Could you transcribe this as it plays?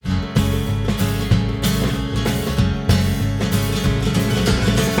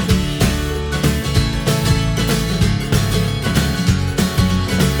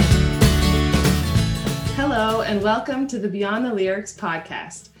and welcome to the Beyond the Lyrics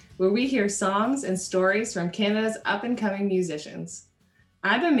podcast, where we hear songs and stories from Canada's up-and-coming musicians.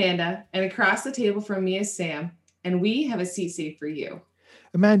 I'm Amanda, and across the table from me is Sam, and we have a seat saved for you.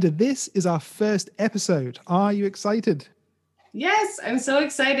 Amanda, this is our first episode. Are you excited? Yes, I'm so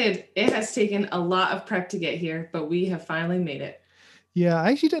excited. It has taken a lot of prep to get here, but we have finally made it. Yeah, I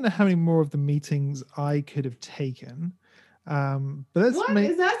actually don't know how many more of the meetings I could have taken. But that's What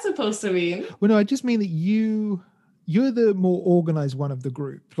is that supposed to mean? Well, no, I just mean that you're the more organized one of the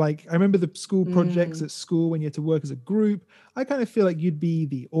group. Like, I remember the school projects at school when you had to work as a group. I kind of feel like you'd be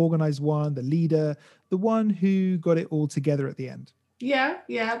the organized one, the leader, the one who got it all together at the end.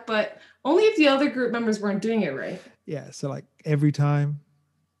 Yeah, but only if the other group members weren't doing it right. Yeah, so like every time.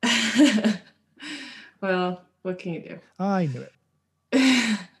 Well, what can you do? I knew it.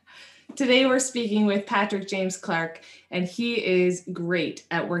 Today we're speaking with Patrick James Clark, and he is great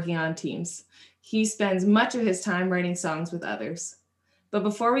at working on teams. He spends much of his time writing songs with others. But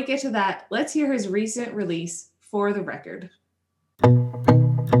before we get to that, let's hear his recent release, For the Record.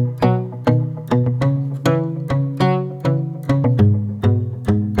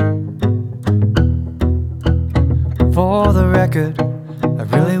 For the record, I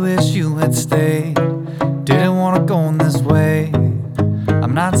really wish you had stayed. Didn't want to go in this way.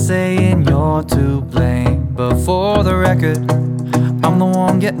 I'm not saying you're to blame, but for the record, I'm the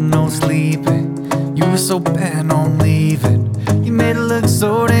one getting no sleeping. You were so bent on leaving. You made it look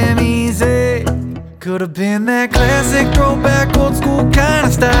so damn easy. Could have been that classic throwback old school kind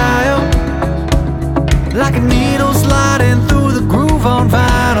of style, like a needle sliding through the groove on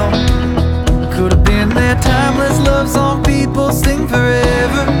vinyl. Could have been that timeless love song people sing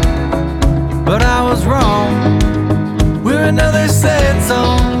forever, but I was wrong. We're another sad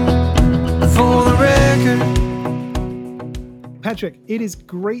song for the record. Patrick, it is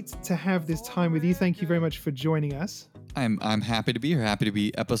great to have this time with you. Thank you very much for joining us. I'm happy to be here. Happy to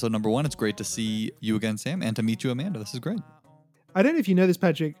be episode number 1. It's great to see you again, Sam, and to meet you, Amanda. This is great. I don't know if you know this,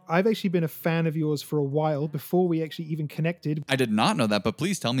 Patrick. I've actually been a fan of yours for a while before we actually even connected. I did not know that, but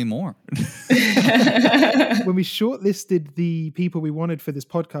please tell me more. When we shortlisted the people we wanted for this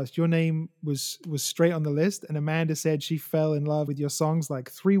podcast, your name was straight on the list, and Amanda said she fell in love with your songs like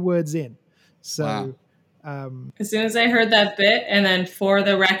 3 words in. So, wow. As soon as I heard that bit and then For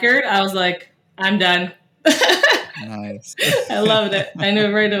the Record, I was like, I'm done. Nice. I loved it. I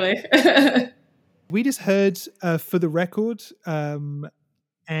knew right away. We just heard For the Record,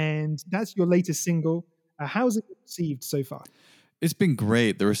 and that's your latest single. How's it received so far? It's been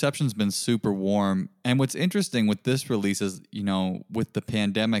great. The reception's been super warm. And what's interesting with this release is, with the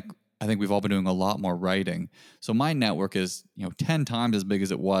pandemic, I think we've all been doing a lot more writing. So my network is, 10 times as big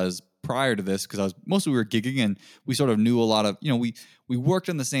as it was prior to this, because we were gigging and we sort of knew a lot of, we worked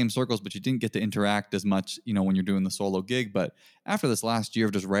in the same circles, but you didn't get to interact as much, when you're doing the solo gig. But after this last year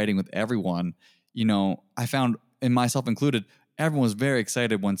of just writing with everyone, I found, and myself included, everyone was very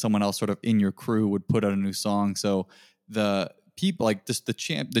excited when someone else sort of in your crew would put out a new song. So the people, like just the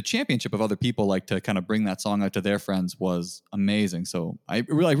championship of other people, like to kind of bring that song out to their friends was amazing. So I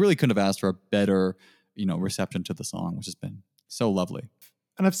really couldn't have asked for a better, reception to the song, which has been so lovely.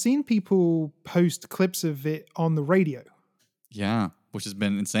 And I've seen people post clips of it on the radio. Yeah, which has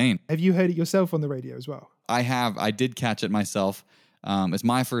been insane. Have you heard it yourself on the radio as well? I have. I did catch it myself. It's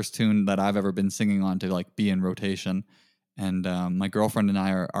my first tune that I've ever been singing on to like be in rotation. And my girlfriend and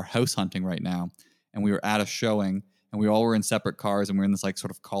I are house hunting right now. And we were at a showing and we all were in separate cars and we were in this like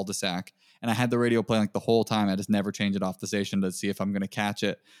sort of cul-de-sac. And I had the radio playing like the whole time. I just never changed it off the station to see if I'm going to catch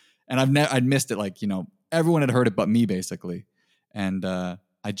it. And I'd missed it. Like, everyone had heard it but me basically. And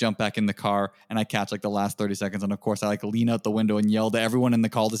I jump back in the car and I catch like the last 30 seconds. And of course I like lean out the window and yell to everyone in the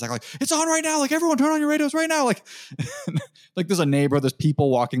cul-de-sac, like, it's on right now. Like everyone turn on your radios right now. Like, like there's a neighbor, there's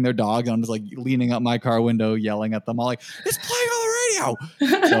people walking their dog. And I'm just like leaning up my car window, yelling at them all like, it's playing on the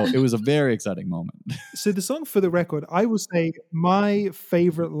radio. So it was a very exciting moment. So the song For the Record, I will say my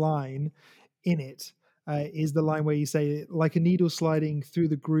favorite line in it is the line where you say, like a needle sliding through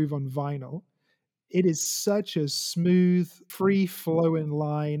the groove on vinyl. It is such a smooth, free-flowing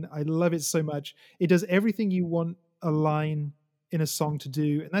line. I love it so much. It does everything you want a line in a song to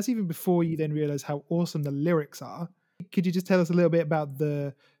do, and that's even before you then realize how awesome the lyrics are. Could you just tell us a little bit about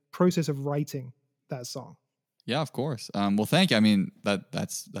the process of writing that song? Yeah, of course. Well, thank you. I mean,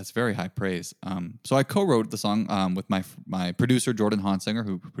 that's very high praise. So I co-wrote the song with my producer, Jordan Honsinger,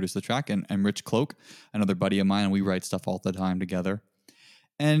 who produced the track, and Rich Cloak, another buddy of mine, and we write stuff all the time together.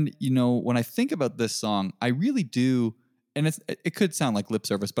 And, when I think about this song, I really do and it could sound like lip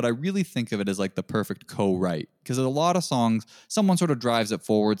service, but I really think of it as like the perfect co-write, because a lot of songs, someone sort of drives it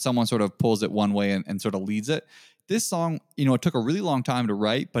forward, someone sort of pulls it one way and sort of leads it. This song, it took a really long time to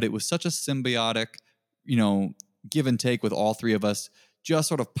write, but it was such a symbiotic, give and take with all three of us, just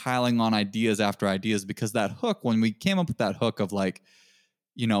sort of piling on ideas after ideas, because that hook, when we came up with that hook of like,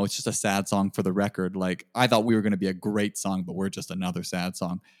 it's just a sad song for the record, like I thought we were going to be a great song, but we're just another sad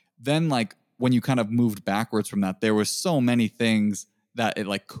song. Then like, when you kind of moved backwards from that, there were so many things that it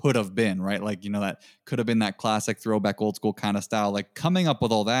like could have been, right? Like, that could have been that classic throwback old school kind of style. Like coming up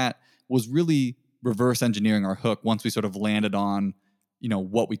with all that was really reverse engineering our hook once we sort of landed on,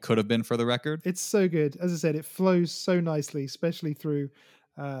 what we could have been for the record. It's so good. As I said, it flows so nicely, especially through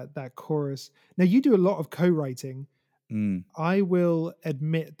that chorus. Now, you do a lot of co-writing. I will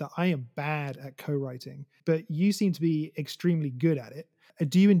admit that I am bad at co-writing, but you seem to be extremely good at it.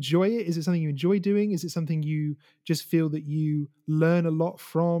 Do you enjoy it? Is it something you enjoy doing? Is it something you just feel that you learn a lot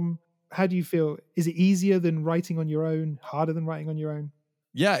from? How do you feel? Is it easier than writing on your own? Harder than writing on your own?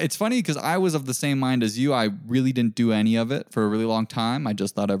 Yeah, it's funny because I was of the same mind as you. I really didn't do any of it for a really long time. I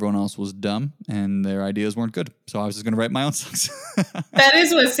just thought everyone else was dumb and their ideas weren't good. So I was just going to write my own songs. That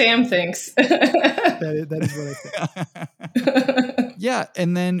is what Sam thinks. that is what I think. Yeah.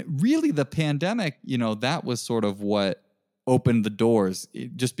 And then really the pandemic, that was sort of what opened the doors,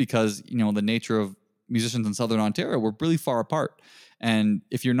 just because, the nature of musicians in Southern Ontario were really far apart. And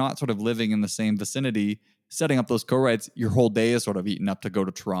if you're not sort of living in the same vicinity, setting up those co-writes, your whole day is sort of eaten up to go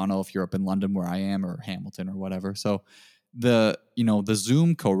to Toronto if you're up in London where I am, or Hamilton or whatever. So the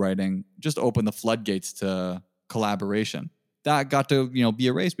Zoom co-writing just opened the floodgates to collaboration. That got to, be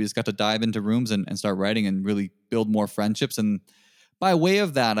erased. We just got to dive into rooms and start writing and really build more friendships. And by way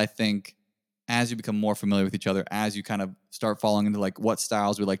of that, I think as you become more familiar with each other, as you kind of start falling into like what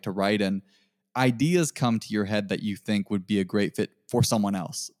styles we like to write in, ideas come to your head that you think would be a great fit for someone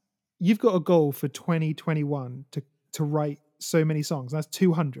else. You've got a goal for 2021 to write so many songs. That's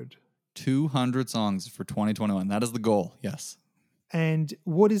 200. 200 songs for 2021. That is the goal, yes. And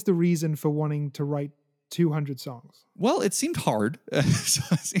what is the reason for wanting to write 200 songs? Well, it seemed hard. So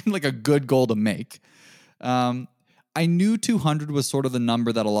it seemed like a good goal to make. I knew 200 was sort of the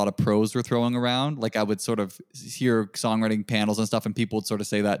number that a lot of pros were throwing around. Like I would sort of hear songwriting panels and stuff, and people would sort of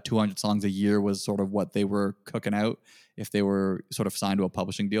say that 200 songs a year was sort of what they were cooking out if they were sort of signed to a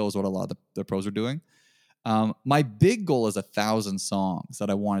publishing deal, is what a lot of the pros are doing. My big goal is 1,000 songs that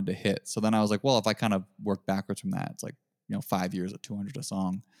I wanted to hit. So then I was like, well, if I kind of work backwards from that, it's like, 5 years at 200 a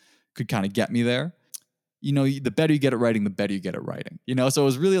song could kind of get me there. The better you get at writing, the better you get at writing. So it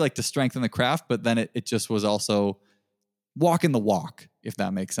was really like to strengthen the craft, but then it just was also walking the walk, if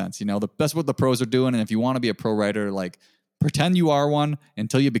that makes sense. That's what the pros are doing. And if you want to be a pro writer, like pretend you are one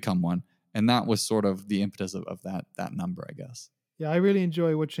until you become one. And that was sort of the impetus of that number, I guess. Yeah, I really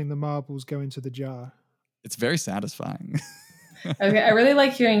enjoy watching the marbles go into the jar. It's very satisfying. Okay, I really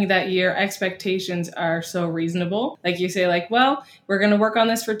like hearing that your expectations are so reasonable. Like you say, like, well, we're going to work on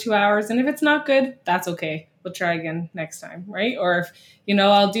this for 2 hours. And if it's not good, that's okay. We'll try again next time, right? Or if,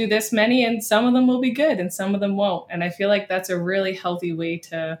 I'll do this many and some of them will be good and some of them won't. And I feel like that's a really healthy way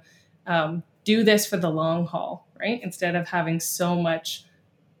to do this for the long haul, right? Instead of having so much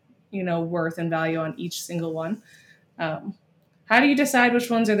worth and value on each single one. How do you decide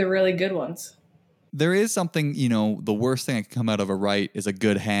which ones are the really good ones? There is something, the worst thing that can come out of a write is a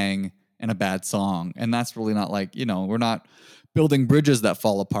good hang and a bad song. And that's really not like, we're not building bridges that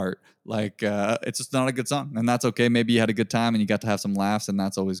fall apart. Like, it's just not a good song. And that's okay. Maybe you had a good time and you got to have some laughs, and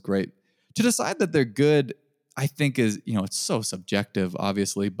that's always great. To decide that they're good, I think is, it's so subjective,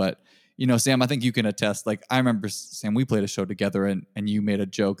 obviously. But, Sam, I think you can attest. Like, I remember, Sam, we played a show together and you made a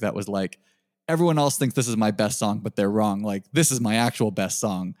joke that was like, everyone else thinks this is my best song, but they're wrong. Like, this is my actual best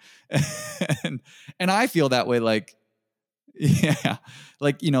song. and I feel that way. Like, yeah,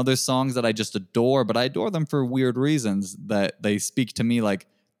 like, there's songs that I just adore, but I adore them for weird reasons that they speak to me. Like,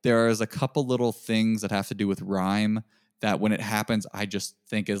 there's a couple little things that have to do with rhyme that when it happens, I just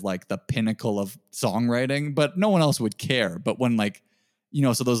think is like the pinnacle of songwriting, but no one else would care. But when like,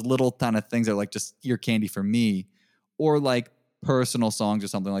 so those little kind of things are like just ear candy for me, or like personal songs or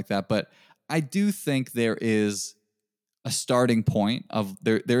something like that. But I do think there is a starting point of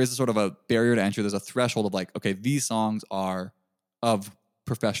there is a sort of a barrier to entry. There's a threshold of like, okay, these songs are of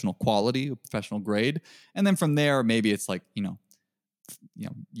professional quality, professional grade. And then from there, maybe it's like,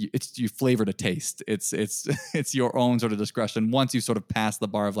 it's you flavor to taste. It's it's your own sort of discretion. Once you sort of pass the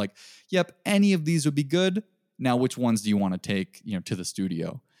bar of like, yep, any of these would be good. Now, which ones do you want to take, to the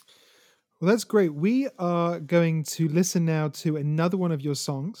studio? Well, that's great. We are going to listen now to another one of your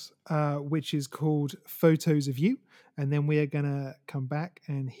songs, which is called Photos of You. And then we are going to come back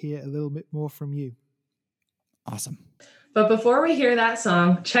and hear a little bit more from you. Awesome. But before we hear that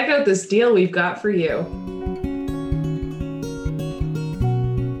song, check out this deal we've got for you.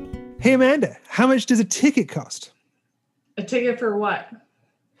 Hey, Amanda, how much does a ticket cost? A ticket for what?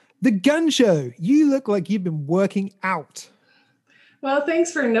 The Gun Show. You look like you've been working out. Well,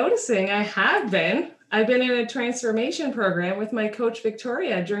 thanks for noticing. I have been. I've been in a transformation program with my coach,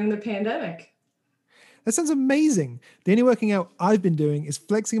 Victoria, during the pandemic. That sounds amazing. The only working out I've been doing is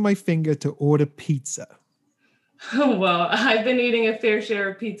flexing my finger to order pizza. Well, I've been eating a fair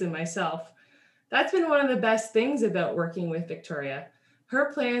share of pizza myself. That's been one of the best things about working with Victoria.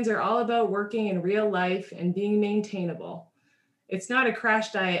 Her plans are all about working in real life and being maintainable. It's not a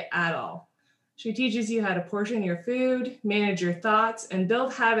crash diet at all. She teaches you how to portion your food, manage your thoughts, and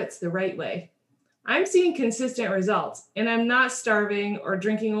build habits the right way. I'm seeing consistent results, and I'm not starving or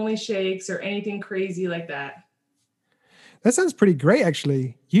drinking only shakes or anything crazy like that. That sounds pretty great,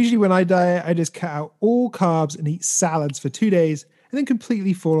 actually. Usually when I diet, I just cut out all carbs and eat salads for 2 days and then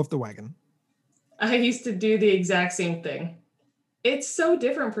completely fall off the wagon. I used to do the exact same thing. It's so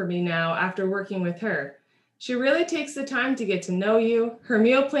different for me now after working with her. She really takes the time to get to know you. Her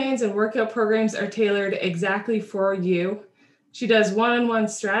meal plans and workout programs are tailored exactly for you. She does one-on-one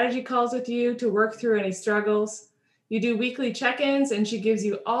strategy calls with you to work through any struggles. You do weekly check-ins, and she gives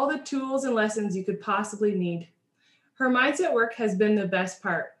you all the tools and lessons you could possibly need. Her mindset work has been the best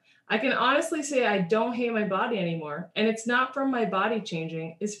part. I can honestly say I don't hate my body anymore, and it's not from my body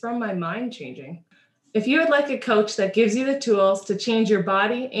changing, it's from my mind changing. If you would like a coach that gives you the tools to change your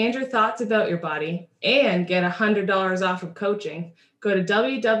body and your thoughts about your body and get $100 off of coaching, go to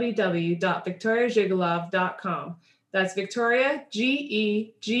www.victoriazhigalow.com. That's Victoria,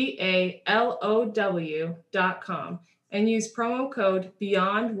 GEGALOW.com, and use promo code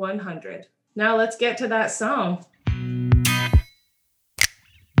BEYOND100. Now let's get to that song.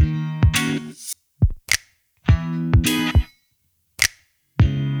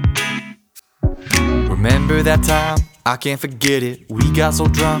 Remember that time? I can't forget it. We got so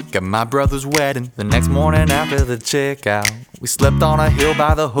drunk at my brother's wedding. The next morning after the checkout, we slept on a hill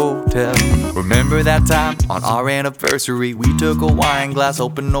by the hotel. Remember that time on our anniversary? We took a wine glass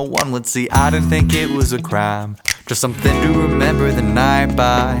hoping no one would see. I didn't think it was a crime, just something to remember the night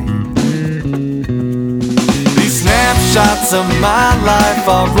by. These snapshots of my life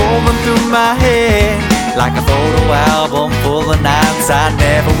are rolling through my head like a photo album full of nights I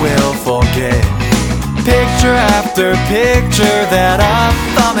never will forget. Picture after picture that I'm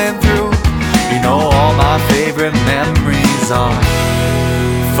thumbing through. You know all my favorite memories are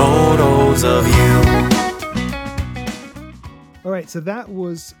photos of you. All right, so that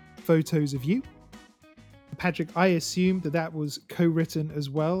was Photos of You. Patrick, I assume that was co-written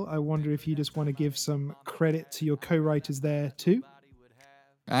as well. I wonder if you just want to give some credit to your co-writers there too.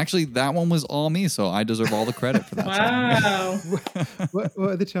 Actually, that one was all me, so I deserve all the credit for that. Wow. What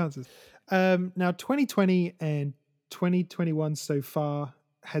are the chances? Now, 2020 and 2021 so far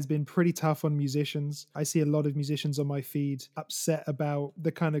has been pretty tough on musicians. I see a lot of musicians on my feed upset about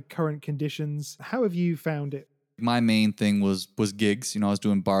the kind of current conditions. How have you found it? My main thing was gigs. I was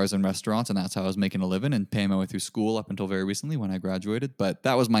doing bars and restaurants, and that's how I was making a living and paying my way through school up until very recently when I graduated. But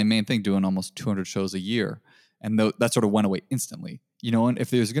that was my main thing, doing almost 200 shows a year. And that sort of went away instantly. And if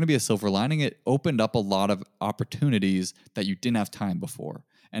there's going to be a silver lining, it opened up a lot of opportunities that you didn't have time before.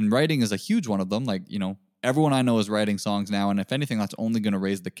 And writing is a huge one of them. Everyone I know is writing songs now. And if anything, that's only going to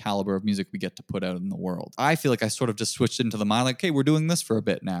raise the caliber of music we get to put out in the world. I feel like I sort of just switched into the mind, okay, we're doing this for a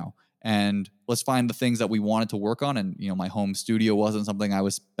bit now. And let's find the things that we wanted to work on. And, my home studio wasn't something I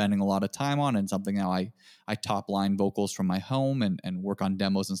was spending a lot of time on, and something now I top line vocals from my home and work on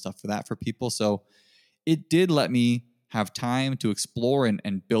demos and stuff for that for people. So it did let me have time to explore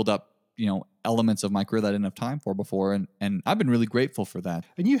and build up, elements of my career that I didn't have time for before. And I've been really grateful for that.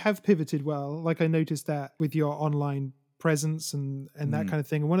 And you have pivoted well. Like I noticed that with your online presence and that kind of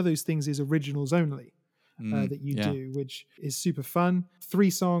thing. And one of those things is originals only that you do, which is super fun. 3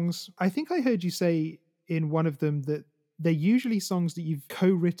 songs. I think I heard you say in one of them that they're usually songs that you've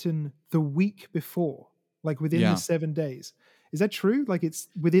co-written the week before, like within the 7 days. Is that true? Like it's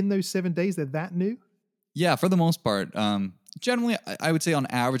within those 7 days they're that new? Yeah, for the most part. Generally, I would say on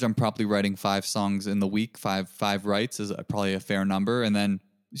average, I'm probably writing 5 songs in the week. Five writes is probably a fair number. And then,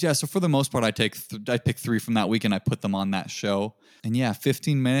 so for the most part, I pick 3 from that week and I put them on that show. And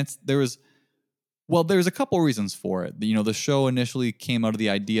 15 minutes. Well, there's a couple reasons for it. You know, the show initially came out of the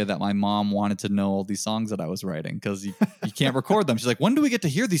idea that my mom wanted to know all these songs that I was writing because you can't record them. She's like, when do we get to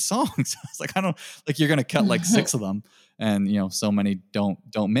hear these songs? I was like, I don't, like, you're going to cut like 6 of them. And, you know, so many don't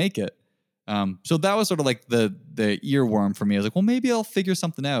make it. So that was sort of like the earworm for me. I was like, well, maybe I'll figure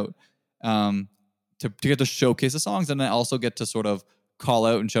something out to get to showcase the songs, and then also get to sort of call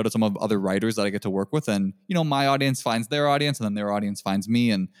out and shout out some of other writers that I get to work with. And, you know, my audience finds their audience, and then their audience finds me.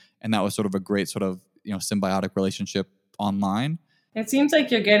 And that was sort of a great sort of, you know, symbiotic relationship online. It seems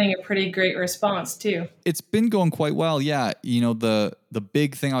like you're getting a pretty great response too. It's been going quite well. Yeah. You know, the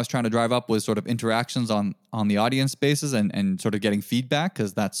big thing I was trying to drive up was sort of interactions on the audience spaces and sort of getting feedback,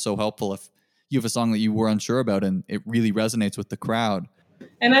 because that's so helpful if you have a song that you were unsure about and it really resonates with the crowd.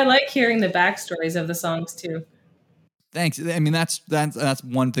 And I like hearing the backstories of the songs too. Thanks. I mean, that's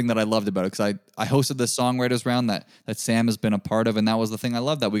one thing that I loved about it, because I hosted this songwriters round that Sam has been a part of, and that was the thing I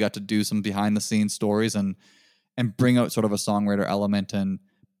loved, that we got to do some behind the scenes stories and bring out sort of a songwriter element. And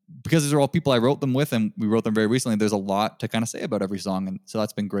because these are all people I wrote them with, and we wrote them very recently, there's a lot to kind of say about every song, and so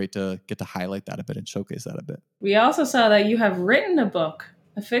that's been great to get to highlight that a bit and showcase that a bit. We also saw that you have written a book,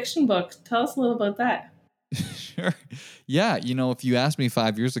 a fiction book. Tell us a little about that. Sure. Yeah. You know, if you asked me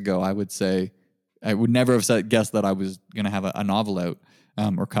 5 years ago, I would say I would never have guessed that I was going to have a novel out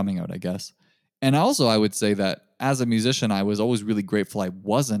or coming out, I guess. And also, I would say that as a musician, I was always really grateful I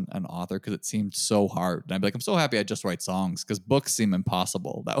wasn't an author, because it seemed so hard. And I'd be like, I'm so happy I just write songs, because books seem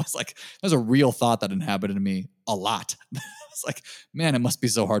impossible. That was a real thought that inhabited me a lot. It's like, man, it must be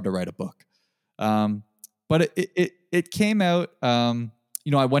so hard to write a book. But it came out.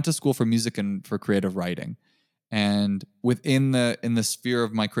 You know, I went to school for music and for creative writing, and in the sphere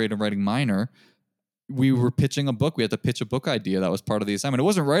of my creative writing minor, we were pitching a book. We had to pitch a book idea. That was part of the assignment. It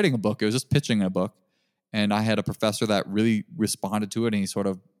wasn't writing a book. It was just pitching a book. And I had a professor that really responded to it, and he sort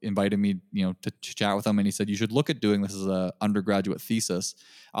of invited me, you know, to chat with him. And he said, you should look at doing this as an undergraduate thesis.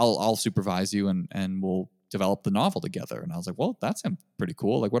 I'll supervise you and we'll develop the novel together. And I was like, well, that sounds pretty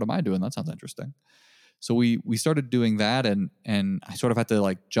cool. Like, what am I doing? That sounds interesting. So we started doing that, and I sort of had to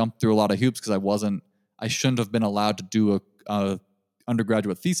like jump through a lot of hoops, because I shouldn't have been allowed to do a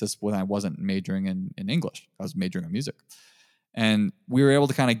undergraduate thesis when I wasn't majoring in English. I was majoring in music. And we were able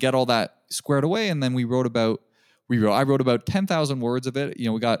to kind of get all that squared away. And then I wrote about 10,000 words of it. You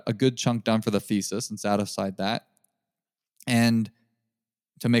know, we got a good chunk done for the thesis and satisfied that. And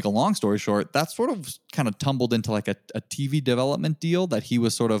to make a long story short, that sort of kind of tumbled into like a TV development deal that he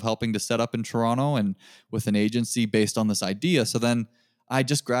was sort of helping to set up in Toronto, and with an agency based on this idea. So then I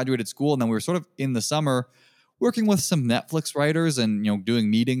just graduated school, and then we were sort of in the summer working with some Netflix writers and, you know, doing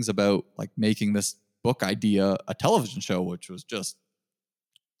meetings about like making this book idea a television show, which was just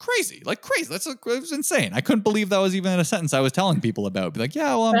crazy. It was insane. I couldn't believe that was even a sentence I was telling people about. Be like,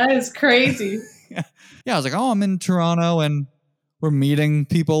 yeah, well, that is crazy. yeah, I was like, oh, I'm in Toronto and we're meeting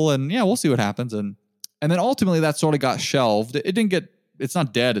people, and yeah, we'll see what happens. And then ultimately that sort of got shelved. It's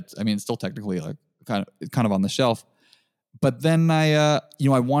not dead. It's still technically like kind of on the shelf. But then I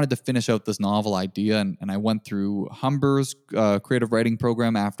wanted to finish out this novel idea, and I went through Humber's creative writing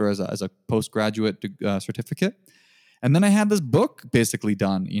program after as a postgraduate certificate, and then I had this book basically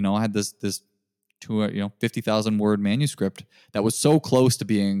done. You know, I had this 50,000 word manuscript that was so close to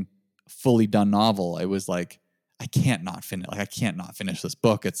being a fully done novel. It was like, I can't not finish this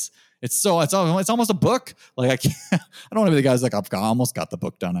book. It's almost a book. Like I don't want to be the guy's like, I almost got the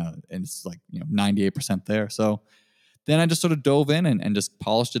book done, and it's like 98% there. So then I just sort of dove in and just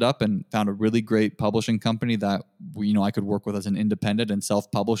polished it up and found a really great publishing company that I could work with as an independent and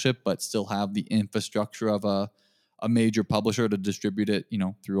self-publish it, but still have the infrastructure of a major publisher to distribute it,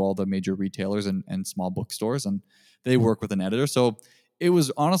 through all the major retailers and small bookstores. And they work with an editor. So it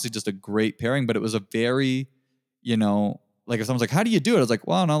was honestly just a great pairing, but it was a very, like if someone's like, how do you do it? I was like,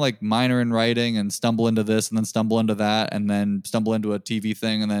 well, no, like minor in writing and stumble into this and then stumble into that and then stumble into a TV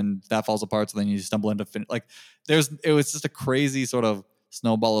thing and then that falls apart. So then you stumble into it was just a crazy sort of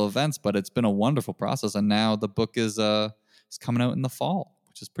snowball of events, but it's been a wonderful process. And now the book is coming out in the fall,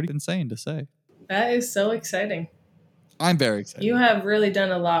 which is pretty insane to say. That is so exciting. I'm very excited. You have really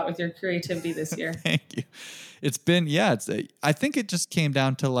done a lot with your creativity this year. Thank you. It's been, I think it just came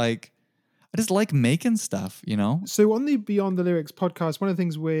down to I just like making stuff, So on the Beyond the Lyrics podcast, one of the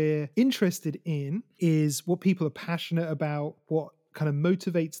things we're interested in is what people are passionate about, what kind of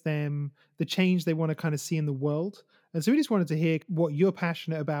motivates them, the change they want to kind of see in the world. And so we just wanted to hear what you're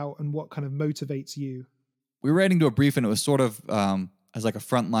passionate about and what kind of motivates you. We were writing to a brief, and it was sort of as like a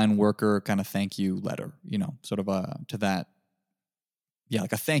frontline worker kind of thank you letter, sort of to that. Yeah,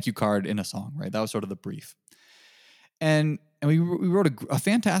 like a thank you card in a song, right? That was sort of the brief. And we wrote a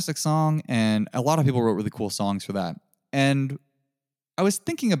fantastic song, and a lot of people wrote really cool songs for that. And I was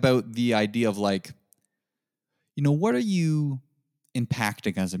thinking about the idea of like, what are you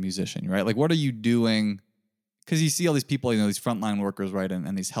impacting as a musician, right? Like, what are you doing? Because you see all these people, these frontline workers, right?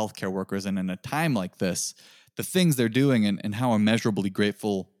 And these healthcare workers. And in a time like this, the things they're doing and how immeasurably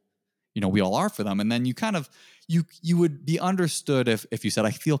grateful, we all are for them. And then you kind of, you would be understood if you said,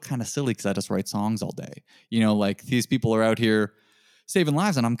 I feel kind of silly because I just write songs all day. Like these people are out here saving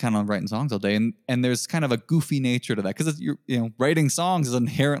lives and I'm kind of writing songs all day. And there's kind of a goofy nature to that because writing songs is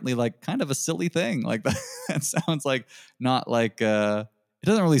inherently like kind of a silly thing. Like that sounds like not like, it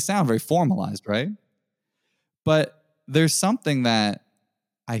doesn't really sound very formalized, right? But there's something that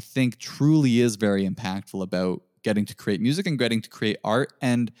I think truly is very impactful about getting to create music and getting to create art.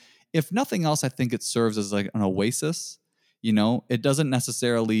 And if nothing else, I think it serves as like an oasis. It doesn't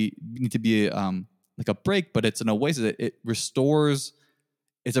necessarily need to be like a break, but it's an oasis. It restores.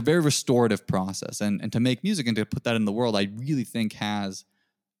 It's a very restorative process. And to make music and to put that in the world, I really think has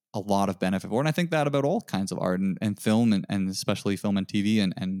a lot of benefit for it. And I think that about all kinds of art and film and especially film and TV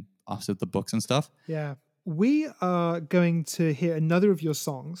and also the books and stuff. Yeah. We are going to hear another of your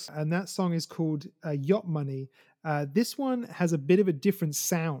songs, and that song is called Yacht Money. This one has a bit of a different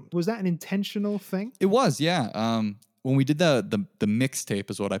sound. Was that an intentional thing? It was, yeah. When we did the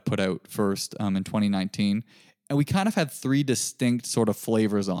mixtape is what I put out first in 2019, and we kind of had 3 distinct sort of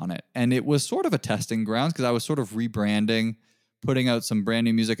flavors on it. And it was sort of a testing grounds because I was sort of rebranding, putting out some brand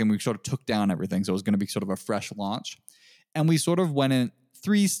new music, and we sort of took down everything. So it was going to be sort of a fresh launch. And we sort of went in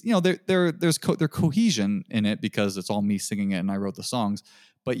 3, there's cohesion in it because it's all me singing it and I wrote the songs.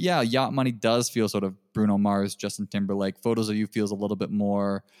 But yeah, Yacht Money does feel sort of Bruno Mars, Justin Timberlake. Photos of You feels a little bit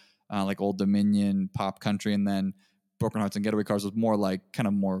more like Old Dominion, pop country. And then Broken Hearts and Getaway Cars was more like kind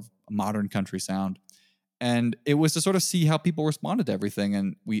of more modern country sound. And it was to sort of see how people responded to everything.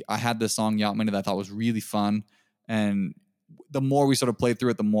 And I had this song Yacht Money that I thought was really fun. And the more we sort of played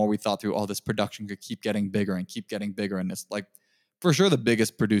through it, the more we thought through, this production could keep getting bigger and keep getting bigger. And it's like, for sure, the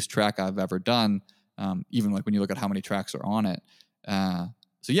biggest produced track I've ever done, even like when you look at how many tracks are on it.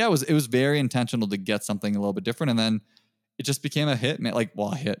 So yeah, it was very intentional to get something a little bit different. And then it just became a hit, man. Like,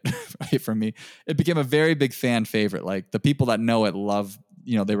 well, a hit right, for me. It became a very big fan favorite. Like the people that know it love,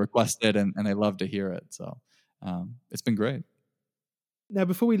 they request it and they love to hear it. So it's been great. Now,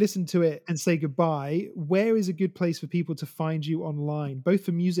 before we listen to it and say goodbye, where is a good place for people to find you online, both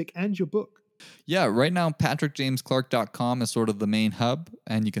for music and your book? Yeah, right now, PatrickJamesClark.com is sort of the main hub,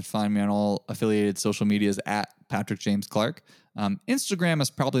 and you can find me on all affiliated social medias at Patrick James Clark. Instagram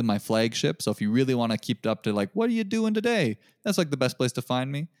is probably my flagship, so if you really want to keep up to like, what are you doing today? That's like the best place to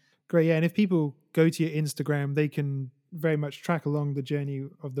find me. Great, yeah, and if people go to your Instagram, they can very much track along the journey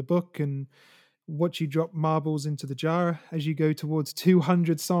of the book and watch you drop marbles into the jar as you go towards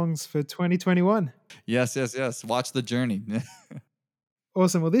 200 songs for 2021. Yes. Watch the journey.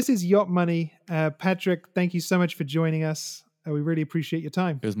 Awesome. Well, this is Yacht Money. Patrick, thank you so much for joining us. We really appreciate your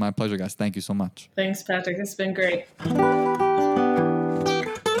time. It was my pleasure, guys. Thank you so much. Thanks, Patrick. It's been great.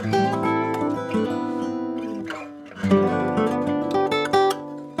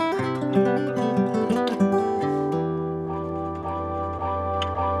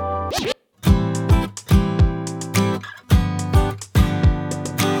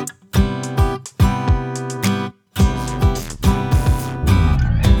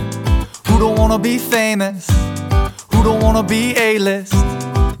 Be famous, who don't wanna be A-list?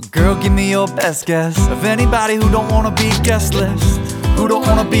 Girl, give me your best guess of anybody who don't wanna be guest list, who don't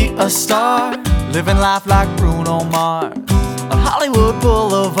wanna be a star, living life like Bruno Mars on Hollywood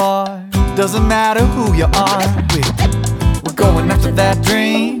Boulevard. Doesn't matter who you are, we're going after that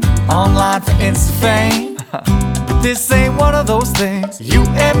dream, online for Insta fame. But this ain't one of those things. You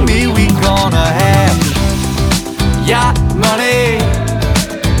and me, we gonna have yacht money.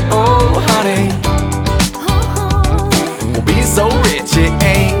 Oh, honey, we'll be so rich it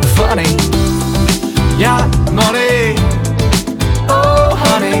ain't funny. Yacht money. Oh,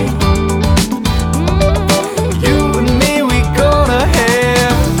 honey, you and me, we gonna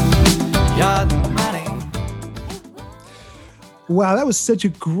have yacht money. Wow, that was such a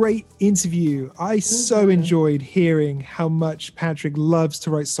great interview. I so enjoyed hearing how much Patrick loves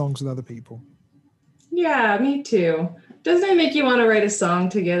to write songs with other people. Yeah, me too. Doesn't it make you want to write a song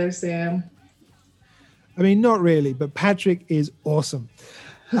together, Sam? I mean, not really, but Patrick is awesome.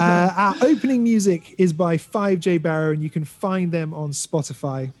 Our opening music is by 5J Barrow, and you can find them on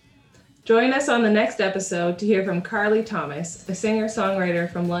Spotify. Join us on the next episode to hear from Carly Thomas, a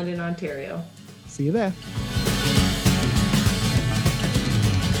singer-songwriter from London, Ontario. See you there.